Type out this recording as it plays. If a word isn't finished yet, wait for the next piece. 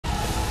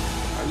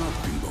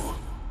cannot be more.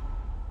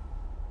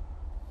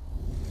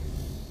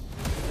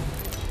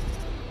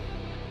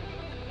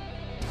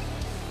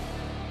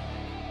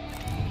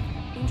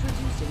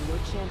 Introducing your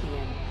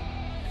champion.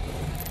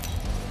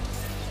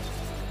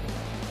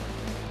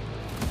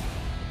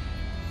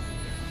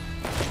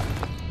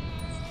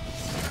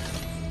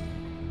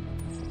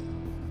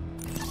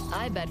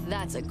 I bet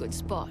that's a good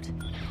spot.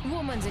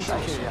 Woman's in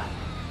charge. I feel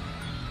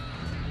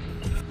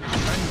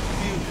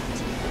it.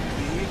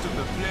 The heat of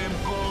the flame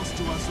calls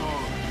to us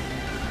all.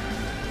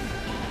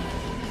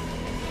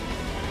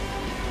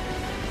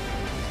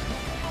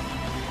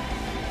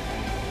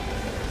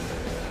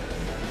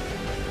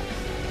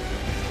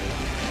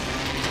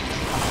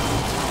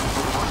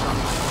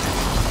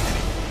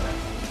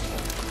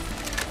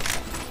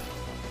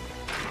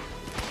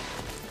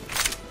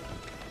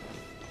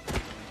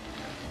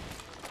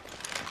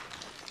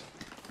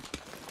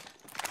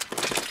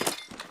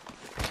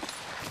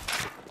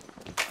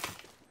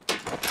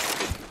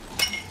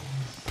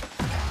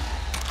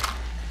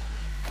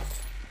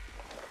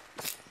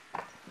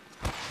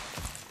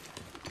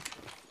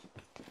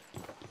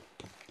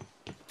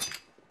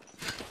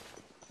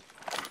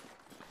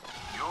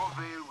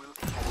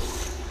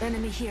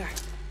 Enemy here.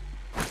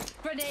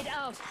 Grenade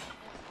out.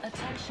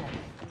 Attention.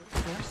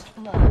 First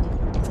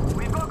blood.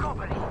 We've got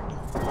company.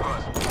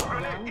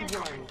 Grenade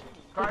incoming.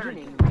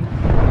 Beginning.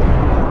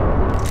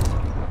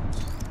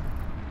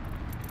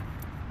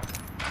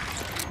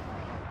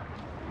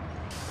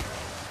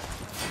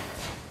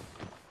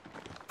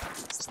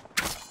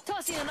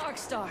 Tossing an arc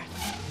star.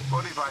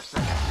 45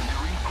 seconds and the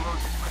ring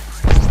closes, my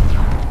friend.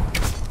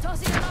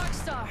 Tossing an arc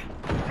star.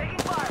 Taking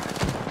fire.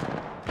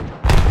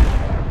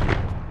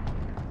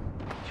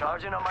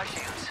 Charging on my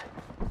shields.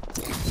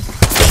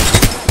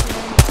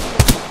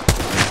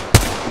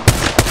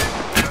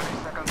 30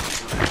 seconds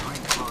until the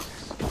ring closes.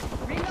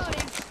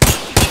 Reloading.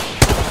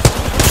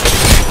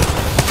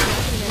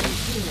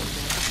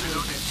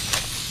 Reloaded.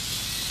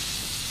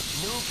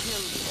 New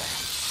kill leader.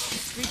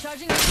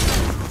 Recharging my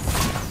shields.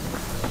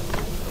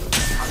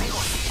 Amigo.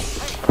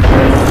 Hey.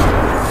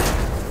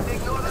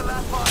 Ignore the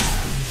last part.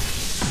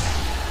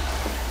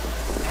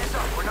 Hands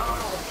up. We're not on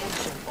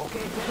attention.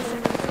 Okay, 10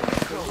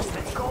 seconds. Close.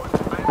 Let's go.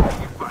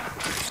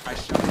 I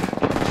shot him.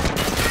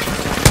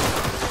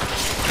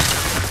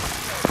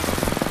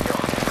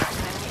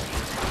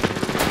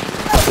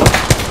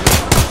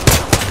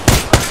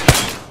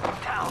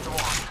 Town's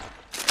one.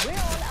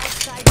 We're all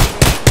outside the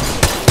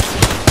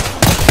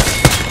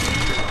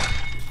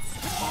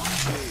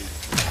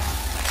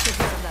Take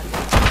care of that.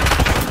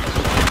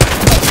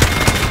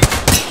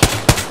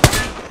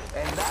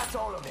 And that's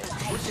all of it.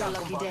 It's your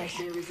lucky day.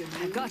 There is a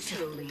I new got you.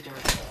 kill leader.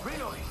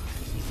 Reloading.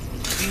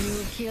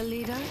 New kill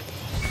leader?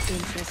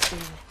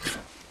 Interesting.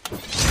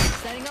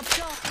 Setting up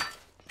shop.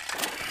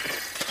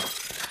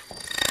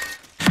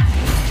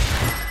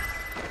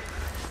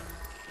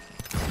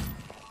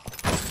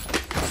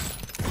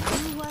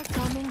 You are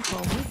coming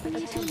home with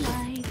me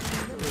tonight.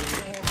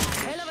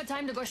 Hell of a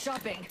time to go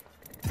shopping.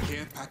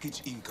 Care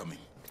package incoming.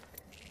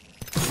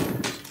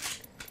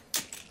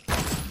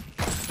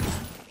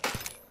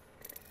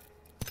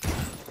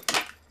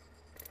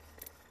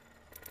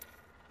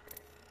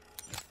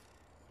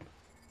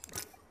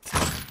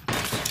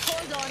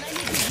 Hold on, I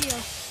need to heal.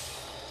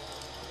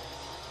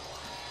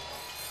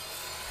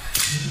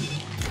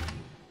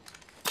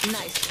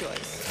 Nice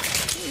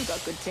choice. You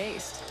got good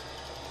taste.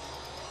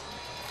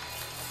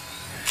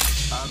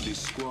 These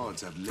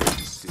squads have led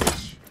the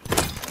stage.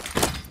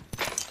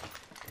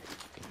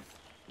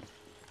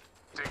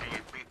 Taking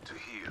a bit to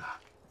heal.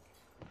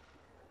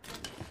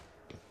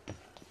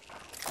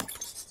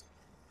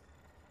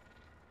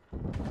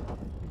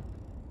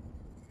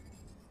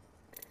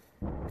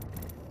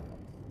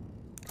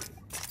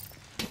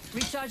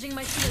 Recharging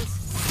my shields.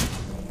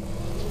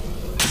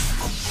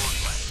 On board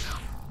right now.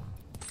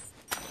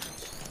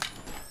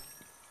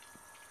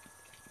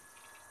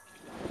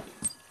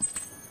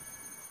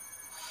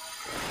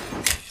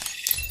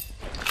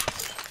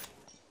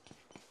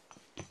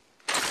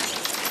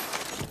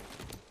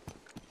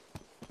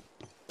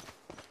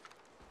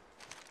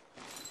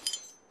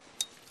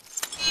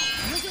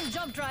 Using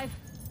jump drive.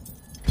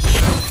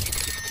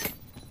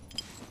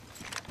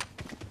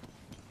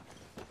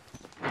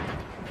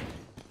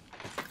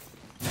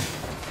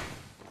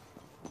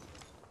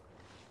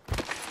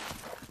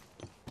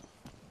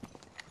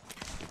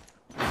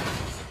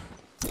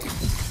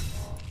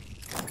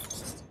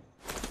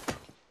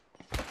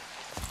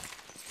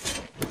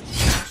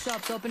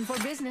 Shop's open for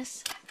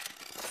business.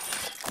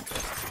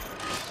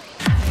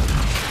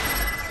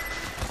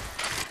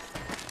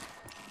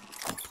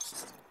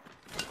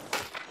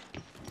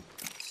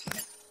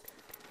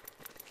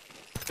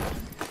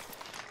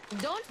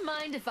 Don't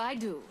mind if I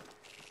do.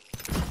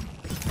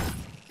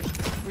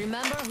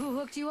 Remember who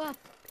hooked you up?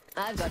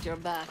 I've got your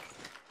back.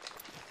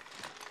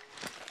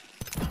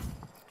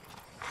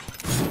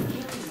 Kill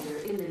leader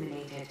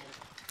eliminated.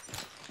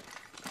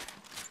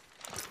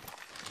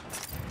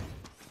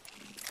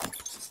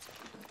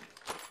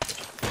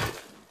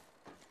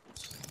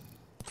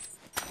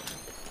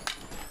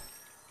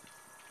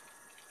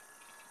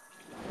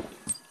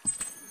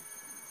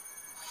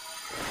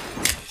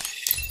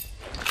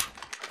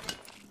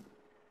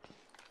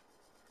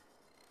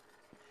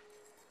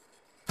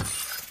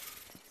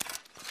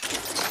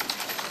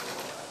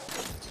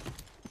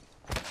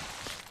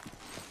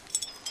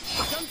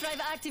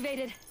 drive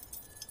activated.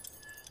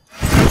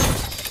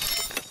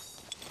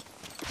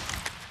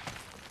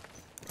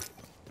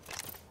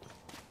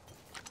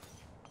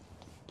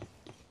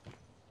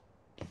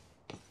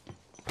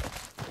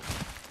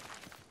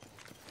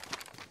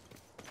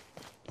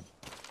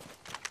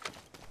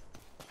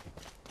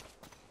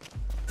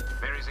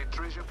 There is a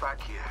treasure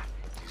back here.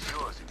 It is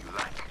yours if you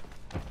like.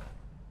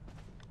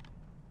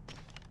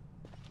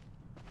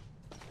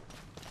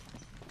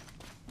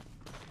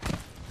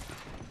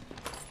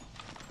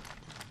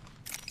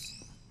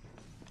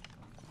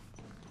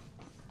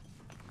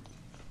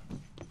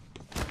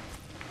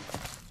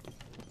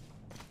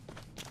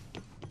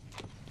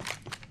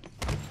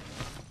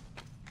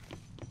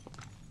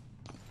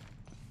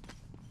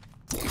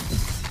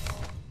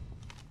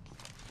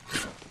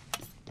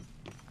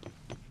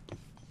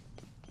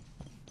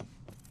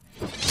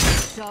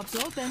 Shops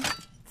open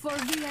for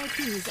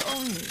VIPs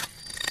only.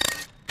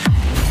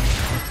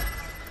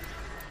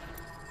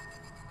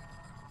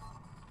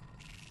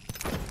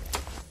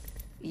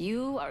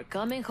 You are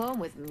coming home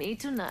with me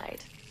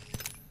tonight.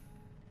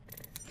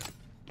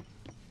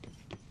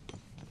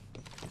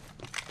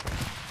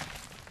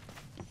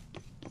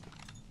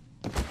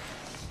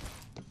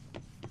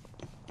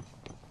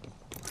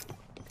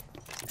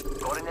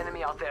 Got an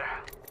enemy out there.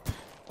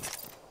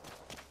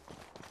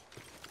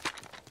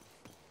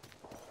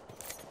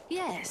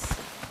 Yes.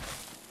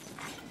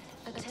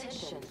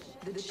 Attention,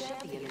 the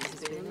champion has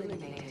been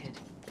eliminated.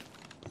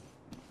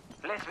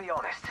 Let's be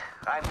honest,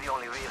 I'm the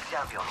only real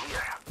champion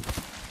here.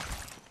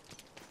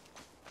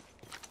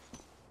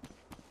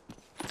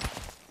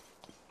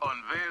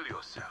 Unveil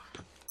yourself.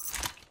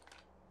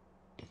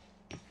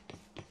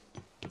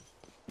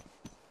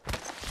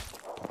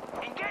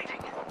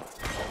 Engaging!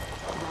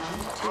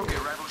 Okay,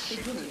 rival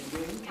ship.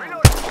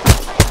 Reload!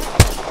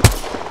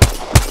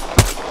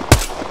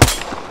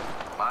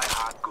 My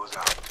heart goes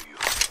out to you.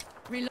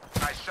 Reload.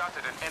 I shot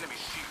at an enemy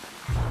shield.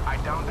 I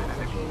downed an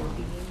enemy.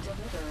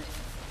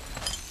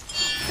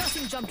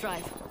 Crossing jump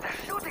drive. They're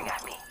shooting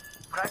at me.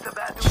 Crack the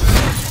bad news.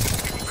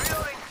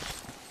 Reloading.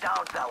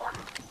 Downed that one.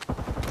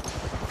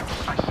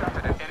 I shot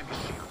at an enemy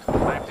shield.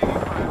 I'm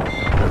taking fire.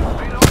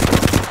 Reloading.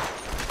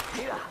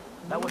 Mira,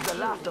 that was the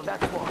last of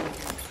that squad.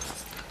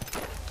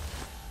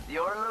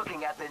 You're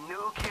looking at the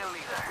new kill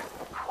leader.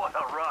 What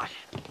a rush.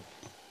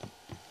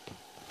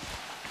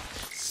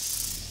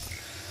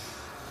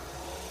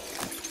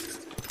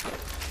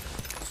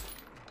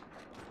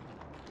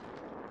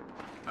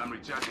 I'm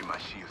recharging my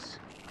shields.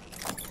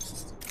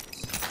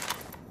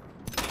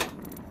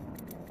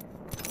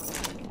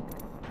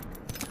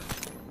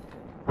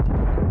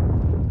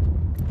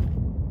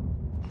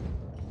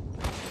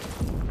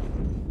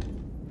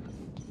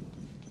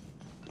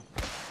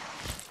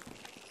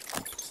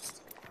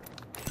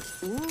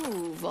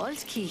 Ooh,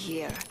 vault key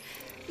here.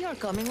 You're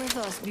coming with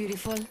us,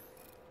 beautiful.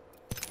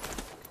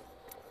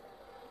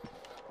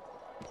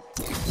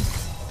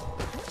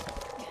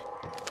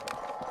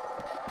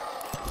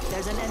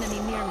 There's an enemy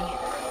near me.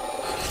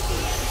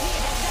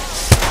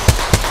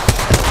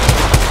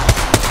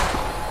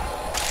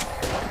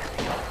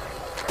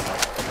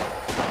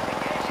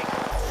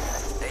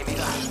 Hey,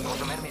 mira, got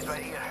some enemies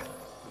right here.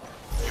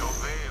 Your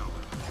veil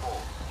will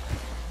fall.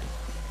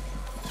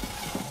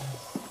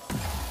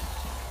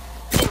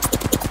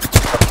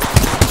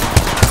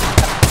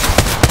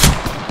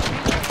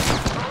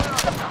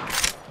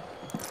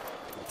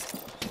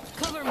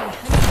 Cover me.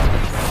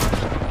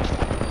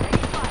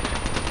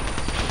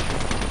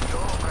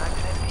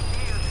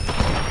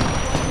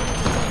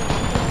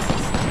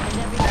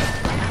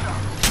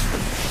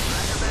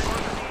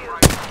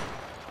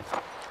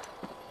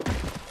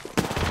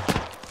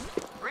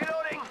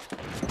 Reloading.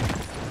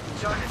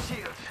 Charging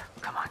shields.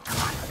 Come on, come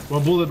on.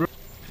 One bullet, bro.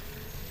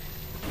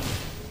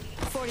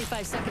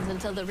 45 seconds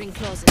until the ring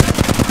closes.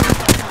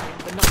 Time,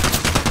 but not.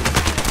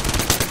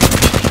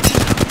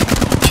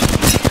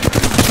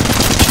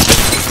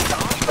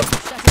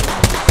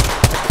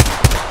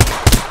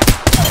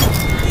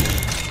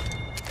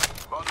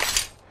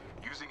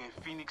 Using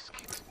a Phoenix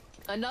kit.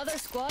 Another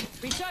squad.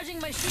 Recharging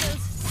my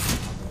shields.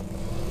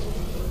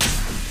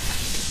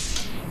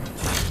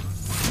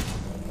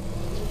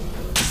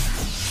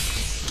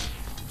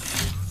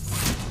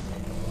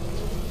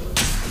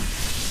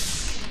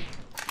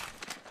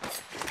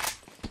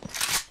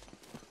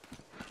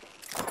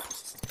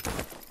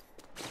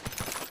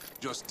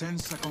 Just 10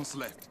 seconds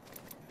left.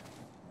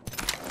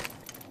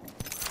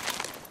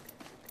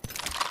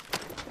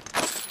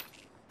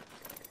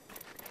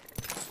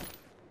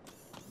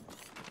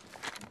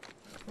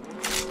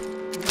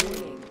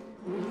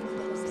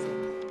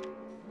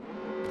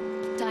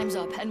 Time's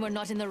up, and we're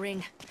not in the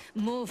ring.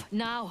 Move,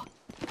 now.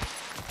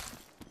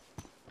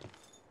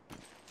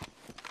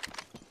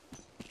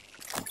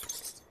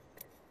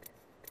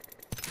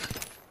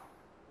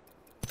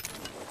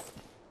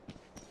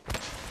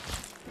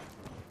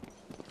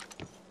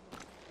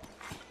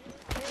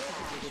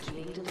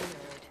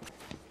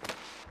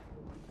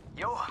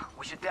 Yo,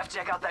 we should def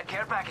check out that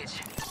care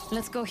package.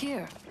 Let's go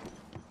here.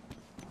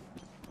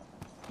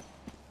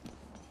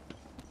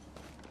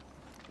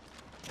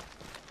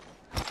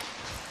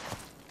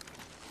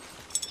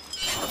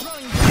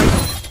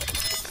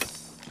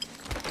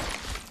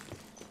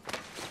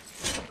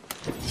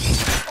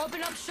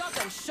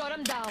 and shut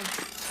him down.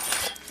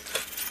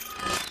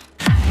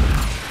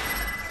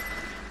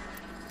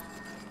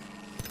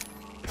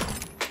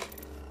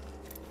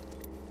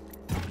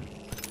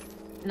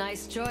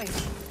 Nice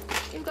choice.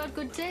 You've got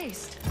good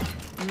taste.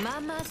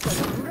 Mama's got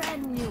a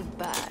brand new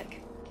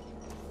bag.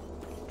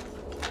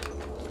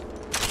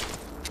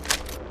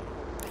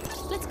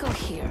 Let's go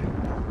here.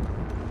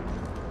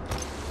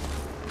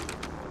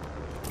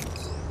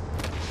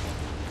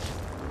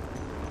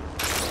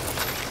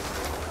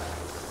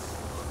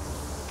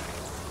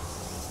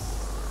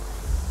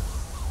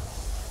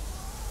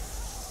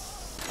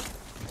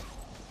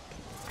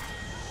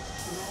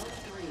 Round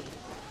 3.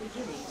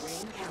 Beginning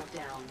ring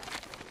countdown.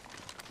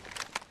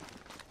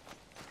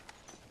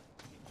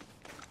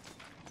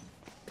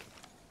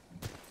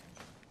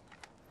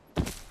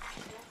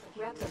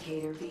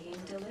 Replicator being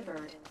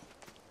delivered.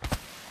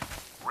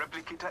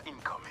 Replicator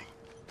incoming.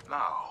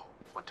 Now,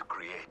 what to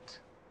create?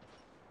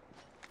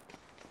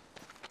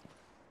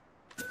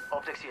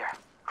 Optics here.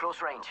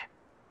 Close range.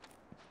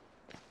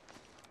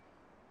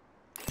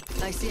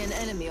 I see an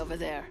enemy over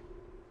there.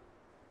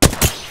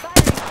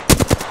 Firing!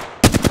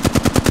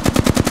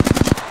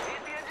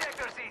 Hit the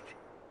ejector seat.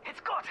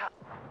 It's got her.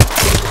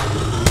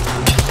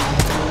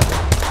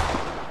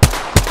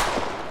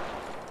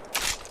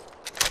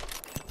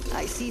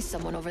 I see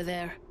someone over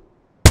there.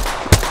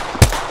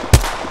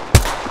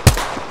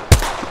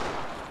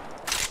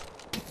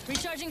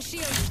 Recharging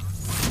shield.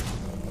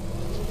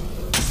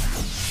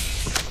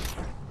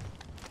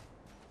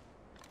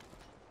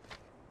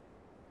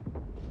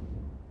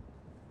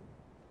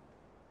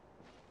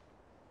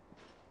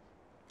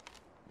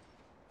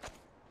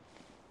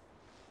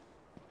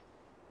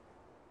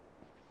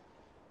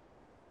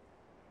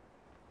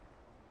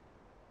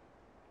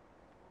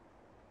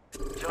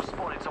 Just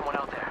spotted someone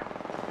out there.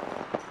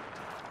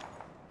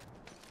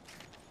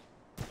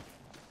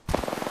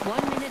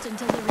 1 minute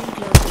until the ring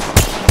closes.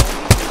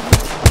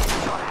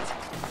 Got it.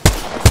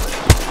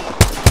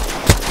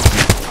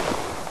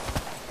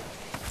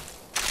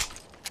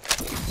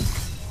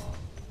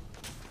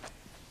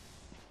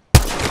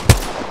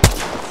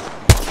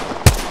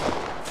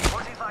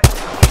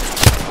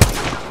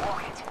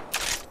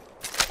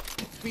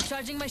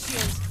 Recharging my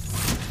shields.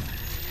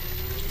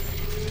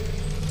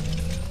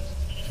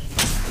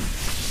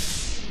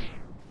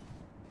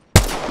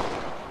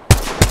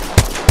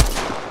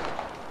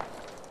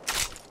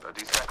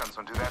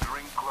 Until that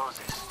ring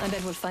closes. I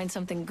bet we'll find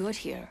something good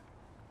here.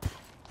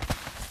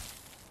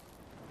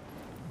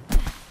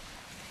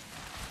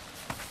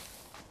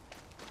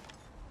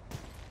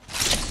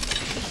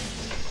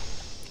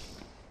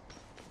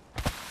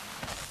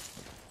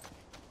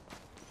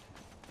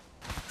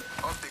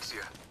 Optics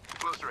here.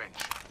 Close range.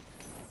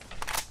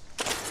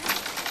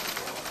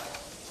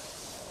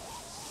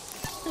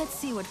 Let's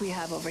see what we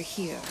have over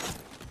here.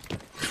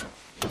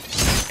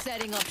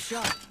 Setting up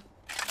shop.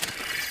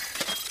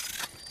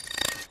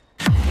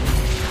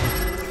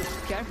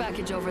 Care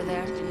package over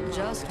there,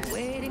 just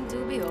waiting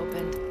to be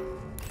opened.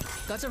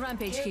 Got a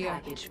rampage Care here.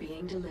 package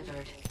being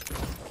delivered.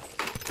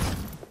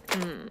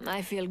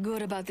 I feel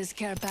good about this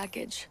care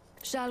package.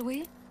 Shall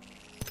we?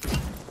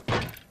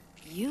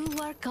 You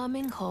are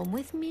coming home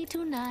with me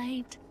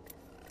tonight.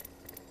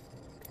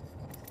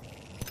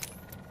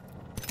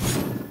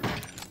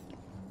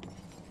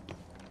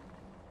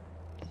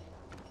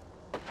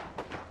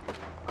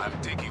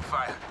 I'm taking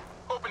fire.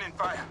 Opening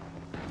fire.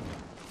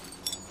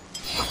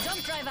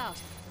 Jump drive out.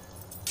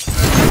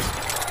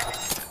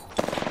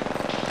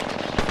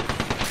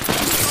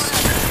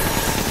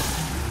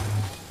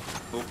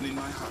 Opening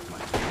my heart, my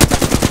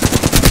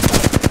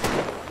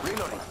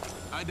reloading.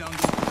 I downed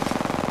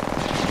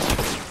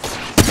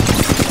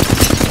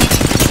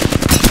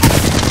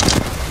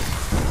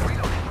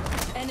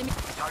Enemy.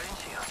 Charging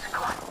shields.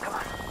 Come on, come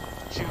on.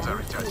 Shields are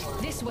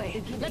recharging. This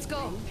way. Let's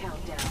go. Ring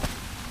countdown.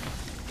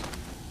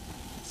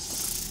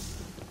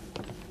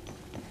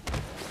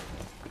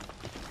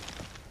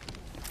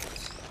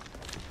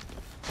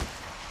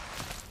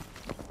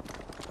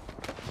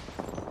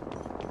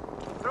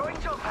 Throwing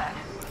jump pad.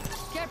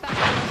 Care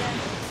package again.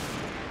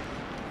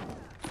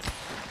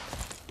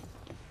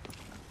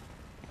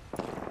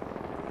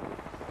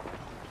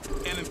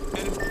 Enemy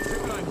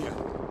line here.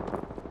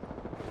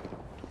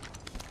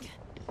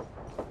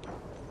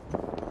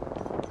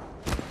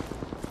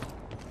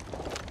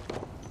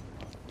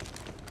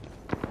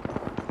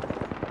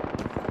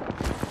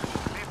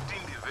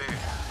 Lifting the veil.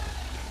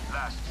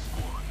 Last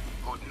squad.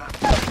 Hold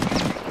nothing.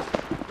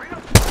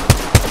 Reload.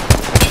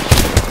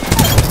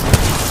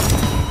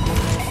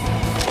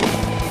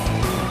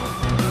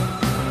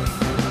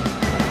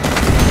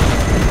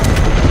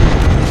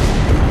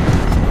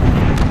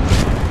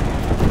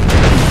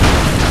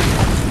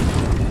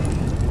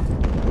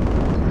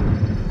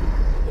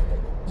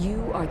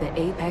 You are the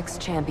Apex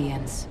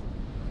Champions.